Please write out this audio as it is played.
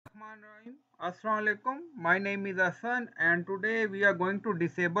Assalamualaikum. My name is Hassan and today we are going to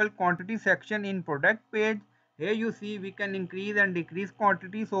disable quantity section in product page. Here you see we can increase and decrease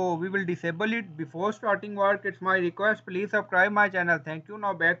quantity, so we will disable it. Before starting work, it's my request, please subscribe my channel. Thank you.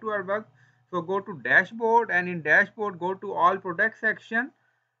 Now back to our work. So go to dashboard and in dashboard go to all product section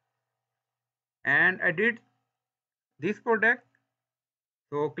and edit this product.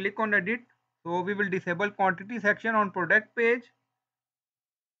 So click on edit. So we will disable quantity section on product page.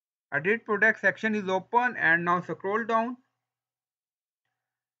 Edit product section is open and now scroll down.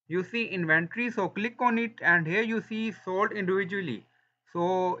 You see inventory, so click on it and here you see sold individually.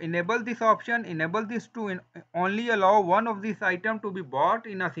 So enable this option, enable this to only allow one of these item to be bought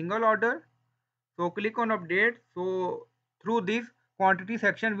in a single order. So click on update. So through this quantity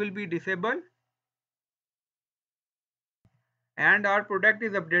section will be disabled and our product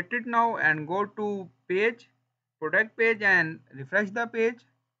is updated now. And go to page, product page, and refresh the page.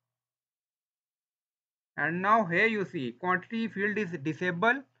 And now here you see quantity field is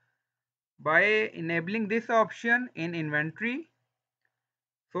disabled by enabling this option in inventory.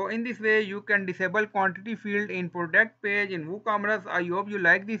 So in this way you can disable quantity field in product page in WooCommerce. I hope you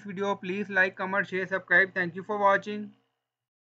like this video. Please like, comment, share, subscribe. Thank you for watching.